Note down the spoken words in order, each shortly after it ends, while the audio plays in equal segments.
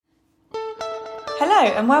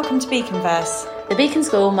Hello and welcome to Beaconverse, the Beacon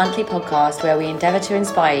School monthly podcast where we endeavour to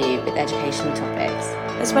inspire you with educational topics,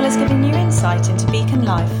 as well as giving you insight into Beacon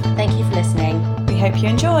life. Thank you for listening. We hope you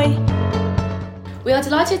enjoy. We are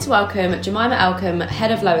delighted to welcome Jemima Elcomb,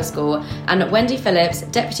 Head of Lower School, and Wendy Phillips,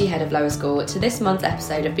 Deputy Head of Lower School, to this month's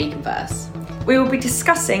episode of Beaconverse. We will be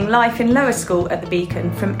discussing life in lower school at the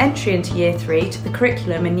Beacon, from entry into Year 3 to the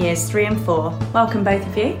curriculum in Years 3 and 4. Welcome both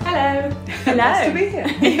of you. Hello. Hello. Nice to be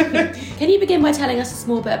here. Can you begin by telling us a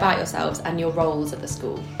small bit about yourselves and your roles at the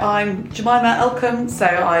school? I'm Jemima Elcomb, so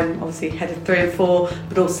I'm obviously Head of 3 and 4,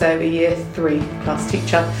 but also a Year 3 class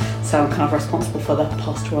teacher. So I'm kind of responsible for the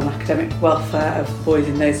pastoral and academic welfare of the boys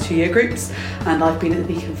in those 2 year groups. And I've been at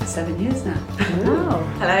the Beacon for 7 years now. Wow.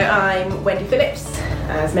 Hello, I'm Wendy Phillips.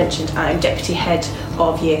 As mentioned, I'm Deputy Head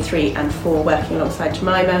of Year 3 and 4, working alongside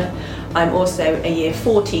Jemima. I'm also a Year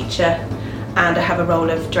 4 teacher, and I have a role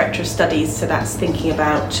of Director of Studies, so that's thinking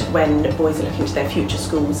about when boys are looking to their future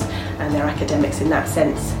schools and their academics in that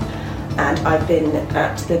sense. And I've been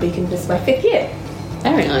at the Beacon this is my 5th year.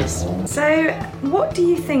 Very nice. So, what do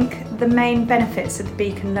you think the main benefits of the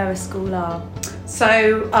Beacon Lower School are?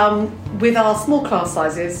 So with our small class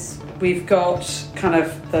sizes, we've got kind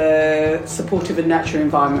of the supportive and nurturing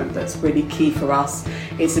environment that's really key for us.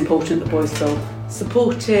 It's important that boys feel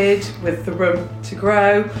supported with the room to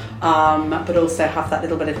grow, but also have that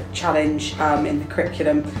little bit of challenge in the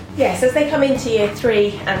curriculum. Yes, as they come into Year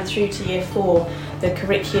 3 and through to Year 4, the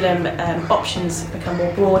curriculum options become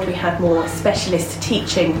more broad. We have more specialist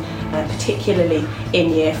teaching, particularly in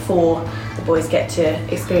Year 4. The boys get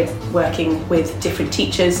to experience working with different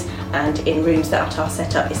teachers and in rooms that are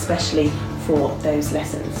set up especially for those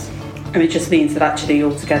lessons. And it just means that actually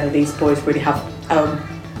altogether these boys really have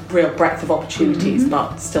real breadth of opportunities,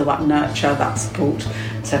 but still that nurture, that support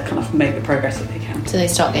to kind of make the progress that they can. So they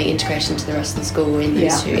start getting integrated into the rest of the school in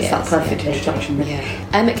those 2 years. It's that perfect introduction. Really.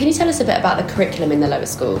 Yeah. Can you tell us a bit about the curriculum in the lower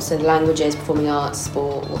school? So the languages, performing arts,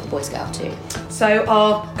 sport, what the boys get up to? So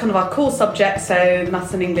our core subjects, so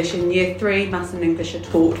maths and English in Year 3, maths and English are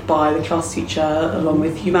taught by the class teacher along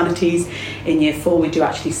with humanities. In Year 4 we do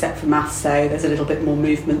actually set for maths, so there's a little bit more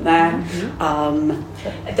movement there.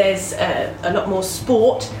 There's a lot more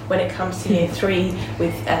sport when it comes to Year 3,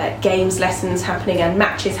 with games lessons happening and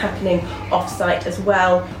matches happening off-site as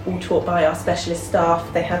well, all taught by our specialist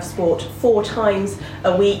staff. They have sport 4 times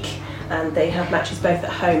a week, and they have matches both at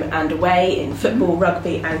home and away in football,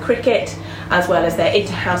 rugby and cricket, as well as their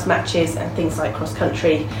inter-house matches and things like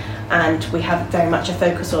cross-country. And we have very much a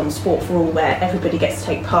focus on sport for all, where everybody gets to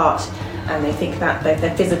take part, and they think about both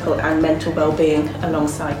their physical and mental well-being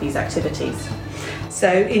alongside these activities. So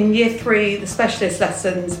in Year 3, the specialist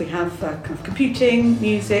lessons, we have kind of computing,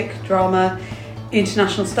 music, drama,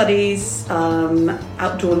 international studies,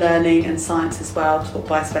 outdoor learning and science as well, taught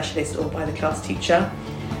by a specialist or by the class teacher.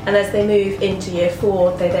 And as they move into Year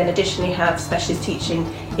 4, they then additionally have specialist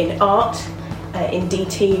teaching in art, in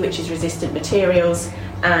DT, which is resistant materials,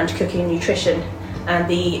 and cooking and nutrition. And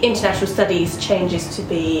the international studies changes to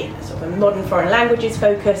be sort of a modern foreign languages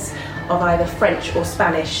focus of either French or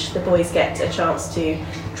Spanish. The boys get a chance to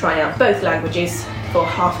try out both languages for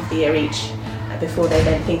half of the year each, before they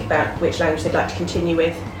then think about which language they'd like to continue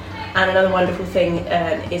with. And another wonderful thing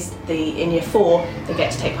is in Year 4 they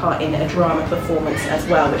get to take part in a drama performance as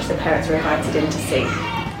well, which the parents are invited in to see.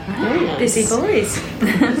 Nice. Busy boys.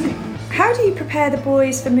 How do you prepare the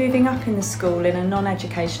boys for moving up in the school in a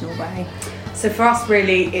non-educational way? So for us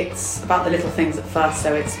really it's about the little things at first,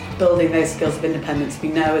 so it's building those skills of independence. We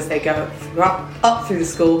know as they go up through the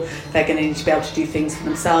school they're going to need to be able to do things for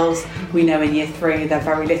themselves. We know in Year 3 they're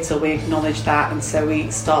very little, we acknowledge that, and so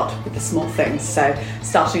we start with the small things. So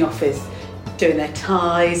starting off with doing their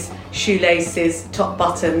ties, shoelaces, top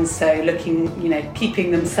buttons, so looking,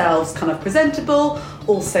 keeping themselves kind of presentable,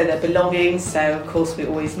 also their belongings. So of course we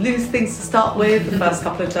always lose things to start with. The first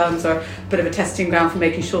couple of terms are a bit of a testing ground for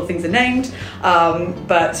making sure things are named,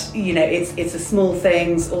 but it's the small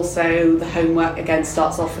things. Also the homework again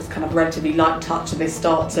starts off as kind of relatively light touch, and they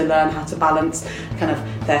start to learn how to balance kind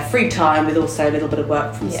of their free time with also a little bit of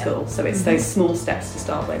work from school. So it's those small steps to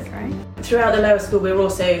start with. Right. Throughout the lower school we're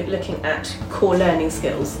also looking at core learning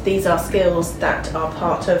skills. These are skills that are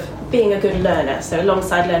part of being a good learner. So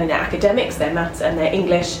alongside learning their academics, their maths and their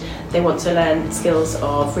English, they want to learn skills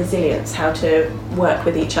of resilience, how to work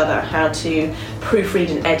with each other, how to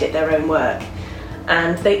proofread and edit their own work.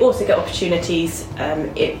 And they also get opportunities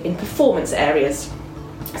in performance areas.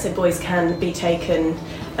 So boys can be taken,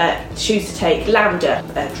 choose to take Lambda,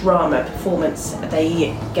 drama performance.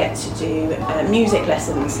 They get to do music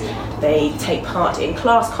lessons. They take part in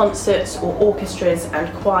class concerts or orchestras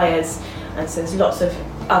and choirs. And so there's lots of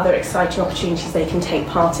other exciting opportunities they can take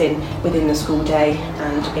part in within the school day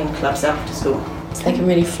and in clubs after school. So they can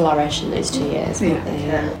really flourish in those 2 years.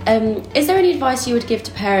 Is there any advice you would give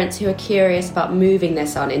to parents who are curious about moving their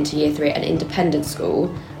son into year 3 at an independent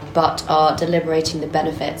school but are deliberating the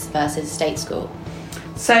benefits versus state school?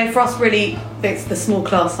 So for us, really, it's the small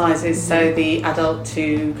class sizes, so the adult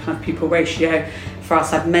to kind of pupil ratio. For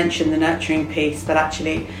us, I've mentioned the nurturing piece, but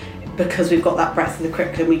actually, because we've got that breadth of the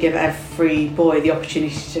curriculum, we give every boy the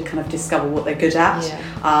opportunity to kind of discover what they're good at,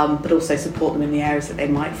 but also support them in the areas that they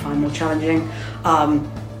might find more challenging.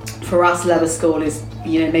 For us, lower school is,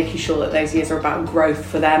 making sure that those years are about growth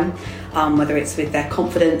for them, whether it's with their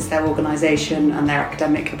confidence, their organisation and their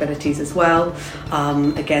academic abilities as well.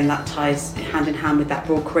 Again, that ties hand in hand with that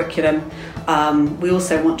broad curriculum. We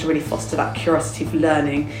also want to really foster that curiosity for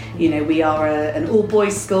learning. We are an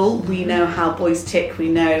all-boys school. We know how boys tick. We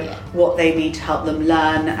know what they need to help them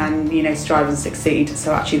learn and, strive and succeed.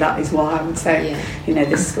 So actually that is why I would say,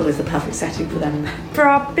 this school is the perfect setting for them. For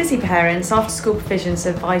our busy parents, after-school provisions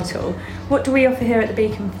are vital. What do we offer here at the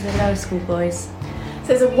Beacon for the lower school boys? So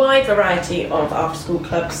there's a wide variety of after-school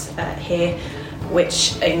clubs here,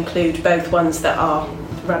 which include both ones that are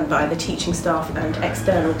run by the teaching staff and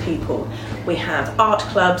external people. We have art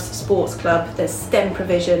clubs, sports club, there's STEM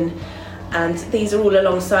provision, and these are all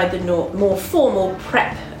alongside the more formal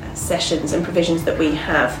prep sessions and provisions that we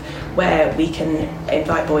have, where we can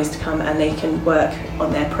invite boys to come and they can work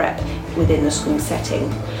on their prep within the school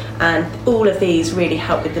setting. And all of these really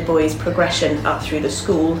help with the boys' progression up through the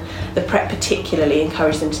school. The prep particularly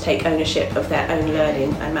encourages them to take ownership of their own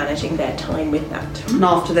learning and managing their time with that. And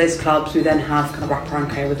after those clubs, we then have kind of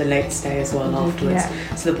wraparound care with a late stay as well afterwards.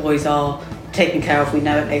 So the boys are taken care of. We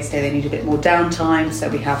know at late stay they need a bit more downtime, so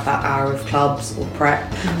we have that hour of clubs or prep,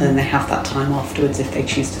 and then they have that time afterwards if they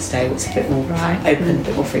choose to stay, which is a bit more open, a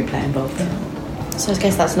bit more free play involved. So I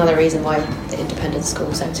guess that's another reason why the independent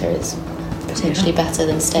school sector is potentially better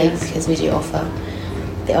than state, because we do offer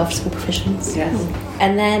the after-school provisions.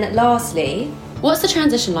 And then lastly, what's the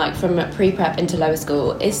transition like from pre-prep into lower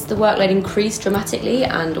school? Is the workload increased dramatically,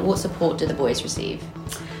 and what support do the boys receive?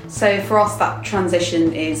 So for us, that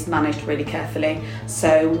transition is managed really carefully.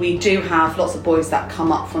 So we do have lots of boys that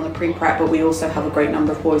come up from the pre-prep, but we also have a great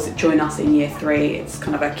number of boys that join us in year 3. It's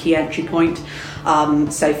kind of a key entry point.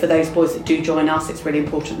 So for those boys that do join us, it's really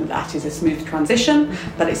important that that is a smooth transition,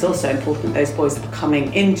 but it's also important that those boys that are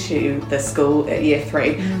coming into the school at year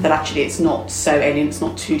 3, that actually it's not so alien, it's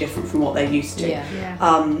not too different from what they're used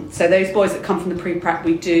to. So those boys that come from the pre-prep,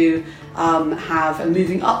 we do have a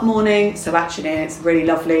moving up morning, so actually it's really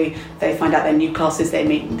lovely. They find out their new classes, they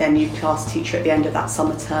meet their new class teacher at the end of that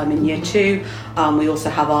summer term in year 2. We also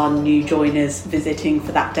have our new joiners visiting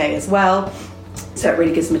for that day as well. So it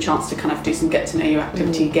really gives them a chance to kind of do some get to know you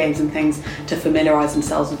activity, games and things to familiarise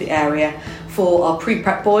themselves with the area. For our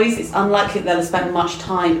pre-prep boys, it's unlikely that they'll spend much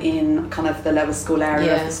time in kind of the lower school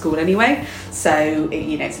area of the school anyway. So,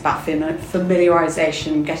 it's about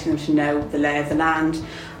familiarisation, getting them to know the lay of the land.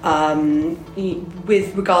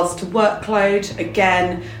 With regards to workload,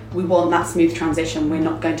 again, we want that smooth transition. We're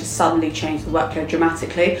not going to suddenly change the workload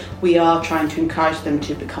dramatically. We are trying to encourage them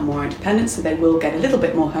to become more independent, so they will get a little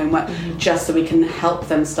bit more homework, just so we can help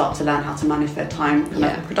them start to learn how to manage their time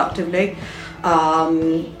productively.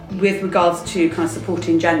 With regards to kind of support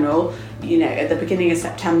in general, at the beginning of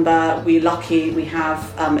September, we're lucky we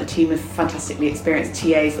have a team of fantastically experienced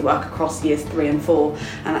TAs that work across years 3 and 4,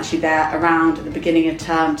 and actually they're around at the beginning of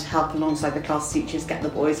term to help alongside the class teachers get the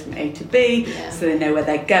boys from A to B, so they know where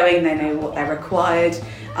they're going, they know what they're required.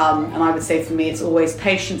 And I would say for me it's always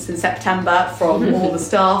patience in September from all the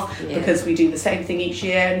staff, because we do the same thing each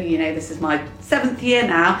year. This is my 7th year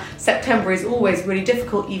now. September is always really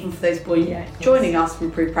difficult, even for those boys joining us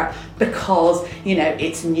from pre-prep, because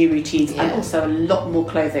it's new routines and also a lot more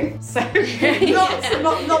clothing. So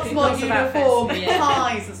lots more uniform,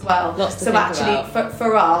 ties as well. So actually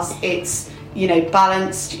for us it's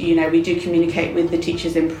balanced. We do communicate with the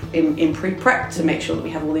teachers in pre-prep to make sure that we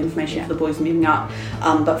have all the information for the boys moving up.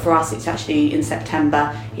 But for us, it's actually in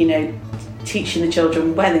September, teaching the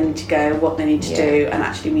children where they need to go, what they need to do, and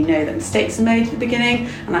actually we know that mistakes are made at the beginning,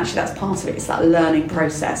 and actually that's part of it. It's that learning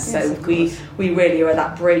process. So we really are at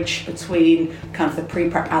that bridge between kind of the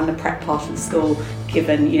pre-prep and the prep part of the school.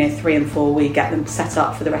 Given 3 and 4, we get them set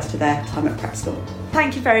up for the rest of their time at prep school.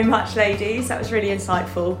 Thank you very much, ladies. That was really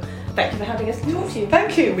insightful. Thank you for having us talk to you.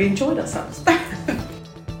 Thank you. We enjoyed ourselves.